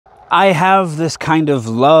I have this kind of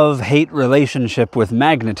love-hate relationship with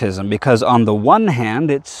magnetism because on the one hand,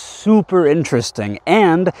 it's super interesting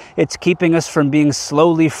and it's keeping us from being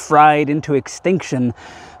slowly fried into extinction.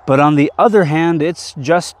 But on the other hand, it's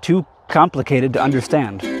just too complicated to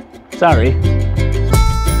understand. Sorry.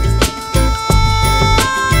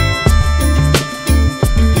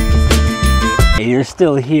 You're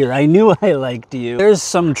still here. I knew I liked you. There's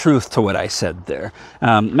some truth to what I said there.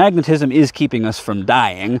 Magnetism is keeping us from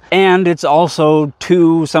dying, and it's also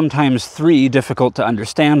too, sometimes three, difficult to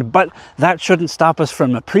understand, but that shouldn't stop us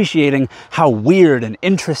from appreciating how weird and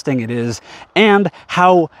interesting it is, and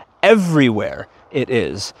how everywhere it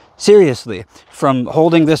is. Seriously, from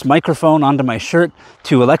holding this microphone onto my shirt,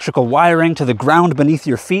 to electrical wiring, to the ground beneath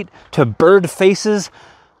your feet, to bird faces,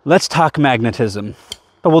 let's talk magnetism.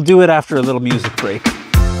 But we'll do it after a little music break.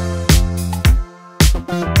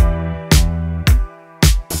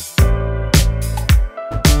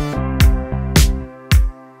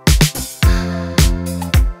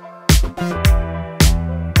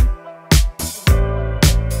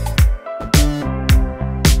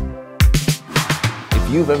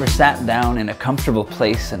 If you've ever sat down in a comfortable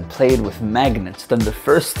place and played with magnets, then the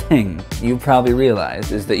first thing you probably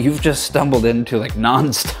realize is that you've just stumbled into like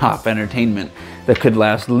non-stop entertainment that could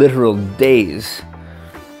last literal days.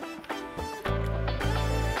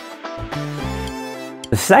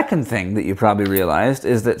 The second thing that you probably realized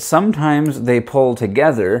is that sometimes they pull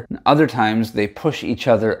together, and other times they push each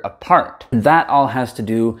other apart. And that all has to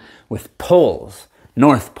do with poles.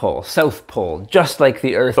 North Pole, South Pole, just like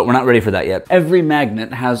the Earth, but we're not ready for that yet. Every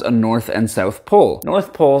magnet has a North and South pole.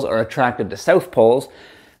 North poles are attracted to South poles,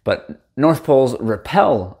 but North poles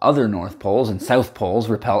repel other North poles, and South poles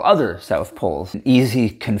repel other South poles. An easy,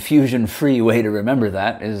 confusion-free way to remember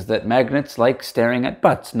that is that magnets like staring at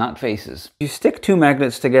butts, not faces. You stick two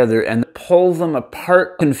magnets together and pull them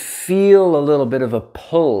apart, you can feel a little bit of a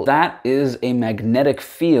pull. That is a magnetic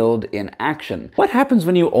field in action. What happens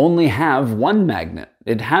when you only have one magnet?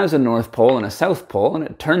 It has a North Pole and a South Pole, and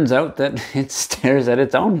it turns out that it stares at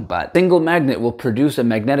its own butt. A single magnet will produce a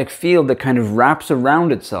magnetic field that kind of wraps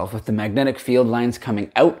around itself, with the magnetic field lines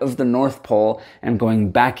coming out of the North Pole and going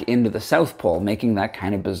back into the South Pole, making that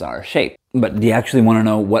kind of bizarre shape. But do you actually want to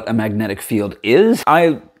know what a magnetic field is?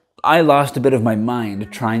 I lost a bit of my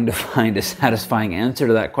mind trying to find a satisfying answer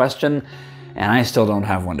to that question, and I still don't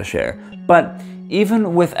have one to share. But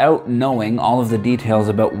even without knowing all of the details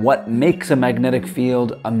about what makes a magnetic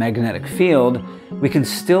field, we can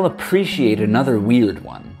still appreciate another weird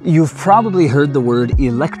one. You've probably heard the word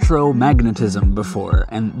electromagnetism before,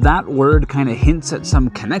 and that word kind of hints at some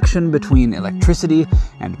connection between electricity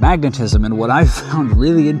and magnetism, and what I've found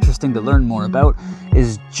really interesting to learn more about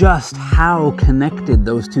is just how connected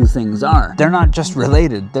those two things are. They're not just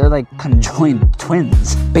related, they're like conjoined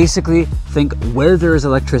twins. Basically, think where there is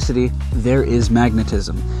electricity, there is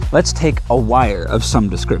magnetism. Let's take a wire of some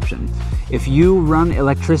description. If you run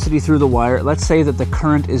electricity through the wire, let's say that the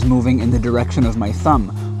current is moving in the direction of my thumb.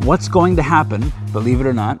 What's going to happen, believe it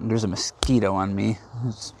or not, there's a mosquito on me.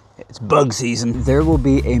 It's bug season. There will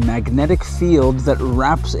be a magnetic field that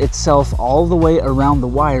wraps itself all the way around the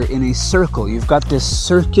wire in a circle. You've got this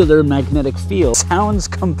circular magnetic field. Sounds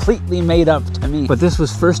completely made up to me. But this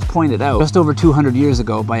was first pointed out just over 200 years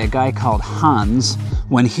ago by a guy called Hans,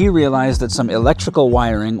 when he realized that some electrical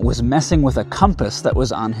wiring was messing with a compass that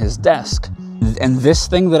was on his desk. And this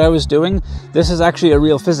thing that I was doing, this is actually a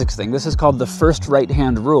real physics thing. This is called the first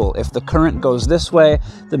right-hand rule. If the current goes this way,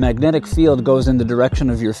 the magnetic field goes in the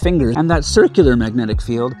direction of your fingers. And that circular magnetic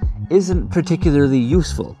field isn't particularly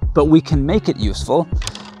useful, but we can make it useful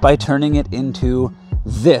by turning it into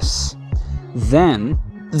this. Then,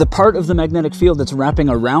 the part of the magnetic field that's wrapping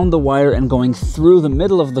around the wire and going through the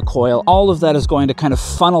middle of the coil, all of that is going to kind of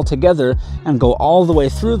funnel together and go all the way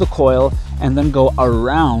through the coil and then go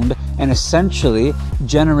around and essentially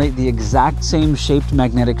generate the exact same shaped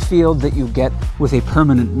magnetic field that you get with a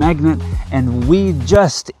permanent magnet. And we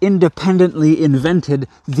just independently invented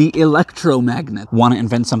the electromagnet. Want to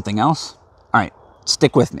invent something else? All right,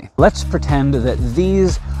 stick with me. Let's pretend that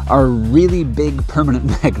these are really big permanent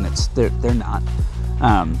magnets. They're not.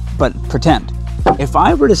 But pretend. If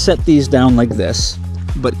I were to set these down like this,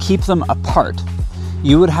 but keep them apart,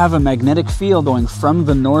 you would have a magnetic field going from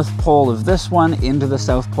the North Pole of this one into the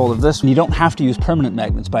South Pole of this one. You don't have to use permanent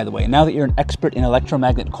magnets, by the way. Now that you're an expert in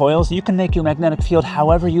electromagnet coils, you can make your magnetic field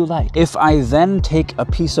however you like. If I then take a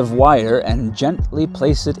piece of wire and gently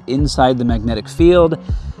place it inside the magnetic field,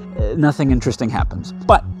 nothing interesting happens.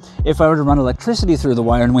 But if I were to run electricity through the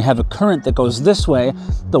wire and we have a current that goes this way,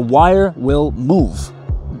 the wire will move.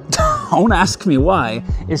 Don't ask me why.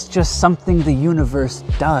 It's just something the universe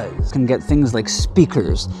does. You can get things like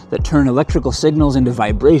speakers that turn electrical signals into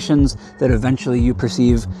vibrations that eventually you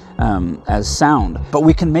perceive as sound. But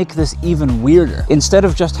we can make this even weirder. Instead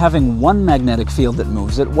of just having one magnetic field that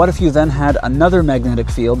moves it, what if you then had another magnetic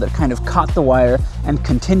field that kind of caught the wire and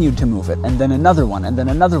continued to move it, and then another one, and then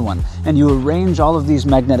another one, and you arrange all of these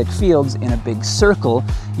magnetic fields in a big circle,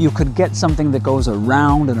 you could get something that goes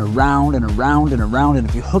around and around and around and around, and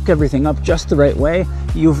if you hook everything up just the right way,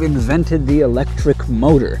 you've invented the electric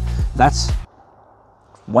motor. That's...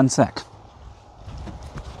 one sec.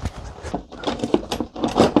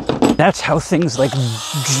 That's how things like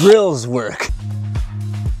drills work.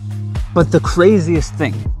 But the craziest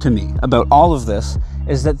thing to me about all of this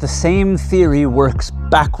is that the same theory works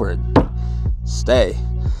backward. Stay.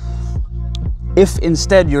 If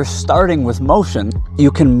instead you're starting with motion, you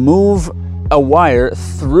can move a wire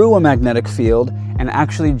through a magnetic field and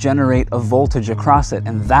actually generate a voltage across it,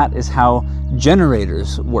 and that is how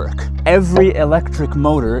generators work. Every electric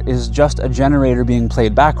motor is just a generator being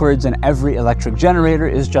played backwards, and every electric generator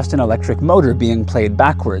is just an electric motor being played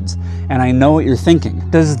backwards. And I know what you're thinking.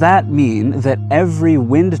 Does that mean that every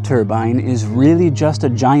wind turbine is really just a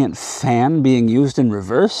giant fan being used in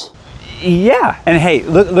reverse? Yeah. And hey,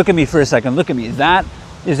 look at me for a second. Look at me. That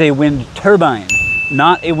is a wind turbine,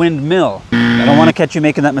 not a windmill. I don't want to catch you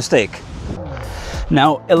making that mistake.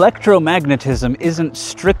 Now, electromagnetism isn't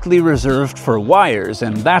strictly reserved for wires,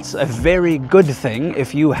 and that's a very good thing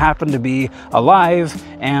if you happen to be alive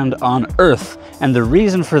and on Earth. And the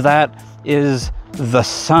reason for that is the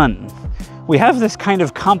sun. We have this kind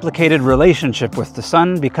of complicated relationship with the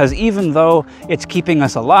sun because even though it's keeping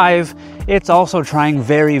us alive, it's also trying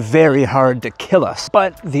very, very hard to kill us.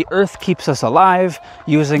 But the Earth keeps us alive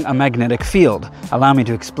using a magnetic field. Allow me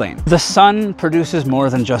to explain. The sun produces more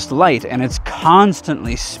than just light, and it's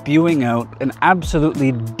constantly spewing out an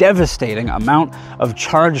absolutely devastating amount of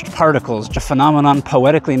charged particles, a phenomenon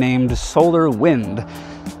poetically named solar wind.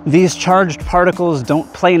 These charged particles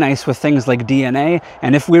don't play nice with things like DNA,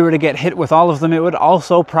 and if we were to get hit with all of them, it would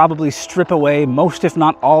also probably strip away most, if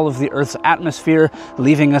not all, of the Earth's atmosphere,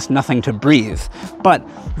 leaving us nothing to breathe. But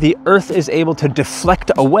the Earth is able to deflect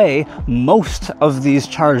away most of these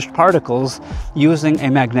charged particles using a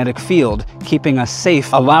magnetic field, keeping us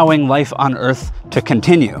safe, allowing life on Earth to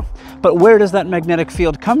continue. But where does that magnetic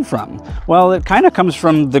field come from? Well, it kind of comes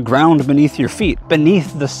from the ground beneath your feet.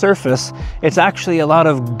 Beneath the surface, it's actually a lot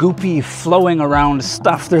of goopy, flowing around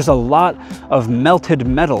stuff. There's a lot of melted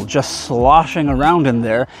metal just sloshing around in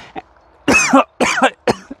there.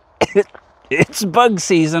 It's bug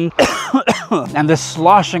season. And this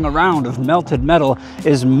sloshing around of melted metal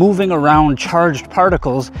is moving around charged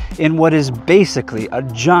particles in what is basically a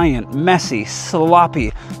giant, messy, sloppy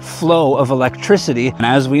flow of electricity. And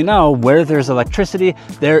as we know, where there's electricity,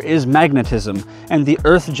 there is magnetism. And the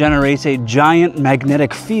Earth generates a giant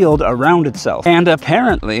magnetic field around itself. And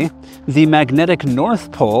apparently, the magnetic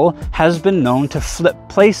North Pole has been known to flip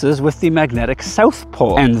places with the magnetic South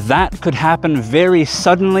Pole. And that could happen very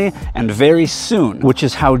suddenly and very soon, which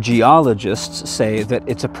is how geologists say that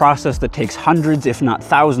it's a process that takes hundreds, if not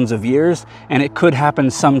thousands of years, and it could happen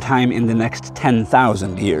sometime in the next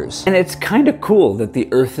 10,000 years. And it's kind of cool that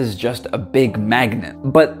the Earth is just a big magnet,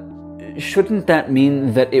 but shouldn't that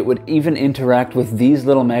mean that it would even interact with these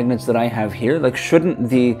little magnets that I have here? Like, shouldn't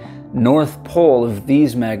the North Pole of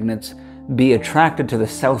these magnets be attracted to the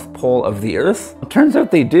South Pole of the Earth? It turns out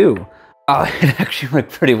they do. It actually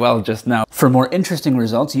worked pretty well just now. For more interesting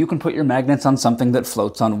results, you can put your magnets on something that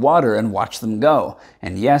floats on water and watch them go.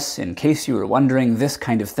 And yes, in case you were wondering, this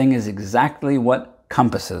kind of thing is exactly what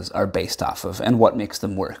compasses are based off of and what makes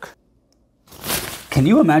them work. Can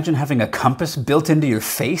you imagine having a compass built into your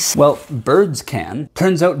face? Well, birds can.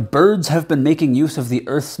 Turns out birds have been making use of the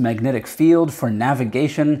Earth's magnetic field for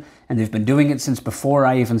navigation, and they've been doing it since before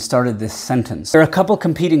I even started this sentence. There are a couple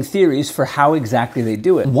competing theories for how exactly they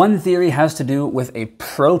do it. One theory has to do with a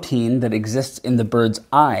protein that exists in the bird's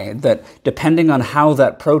eye that, depending on how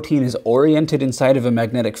that protein is oriented inside of a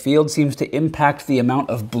magnetic field, seems to impact the amount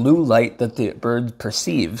of blue light that the bird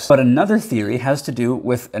perceives. But another theory has to do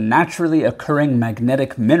with a naturally occurring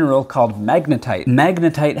magnetic mineral called magnetite.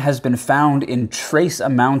 Magnetite has been found in trace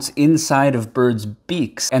amounts inside of birds'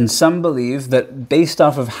 beaks, and some believe that based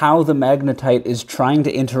off of how the magnetite is trying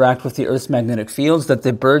to interact with the Earth's magnetic fields, that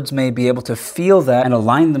the birds may be able to feel that and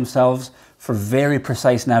align themselves for very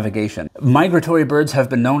precise navigation. Migratory birds have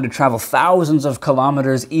been known to travel thousands of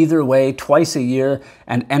kilometers either way twice a year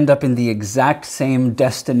and end up in the exact same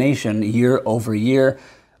destination year over year,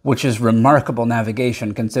 which is remarkable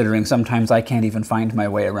navigation considering sometimes I can't even find my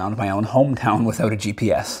way around my own hometown without a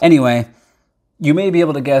GPS. Anyway, you may be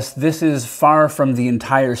able to guess this is far from the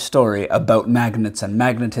entire story about magnets and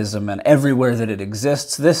magnetism and everywhere that it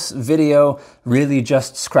exists. This video really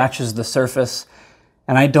just scratches the surface,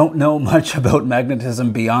 and I don't know much about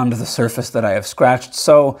magnetism beyond the surface that I have scratched.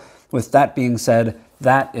 So with that being said,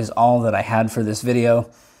 that is all that I had for this video.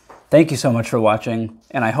 Thank you so much for watching,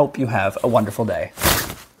 and I hope you have a wonderful day.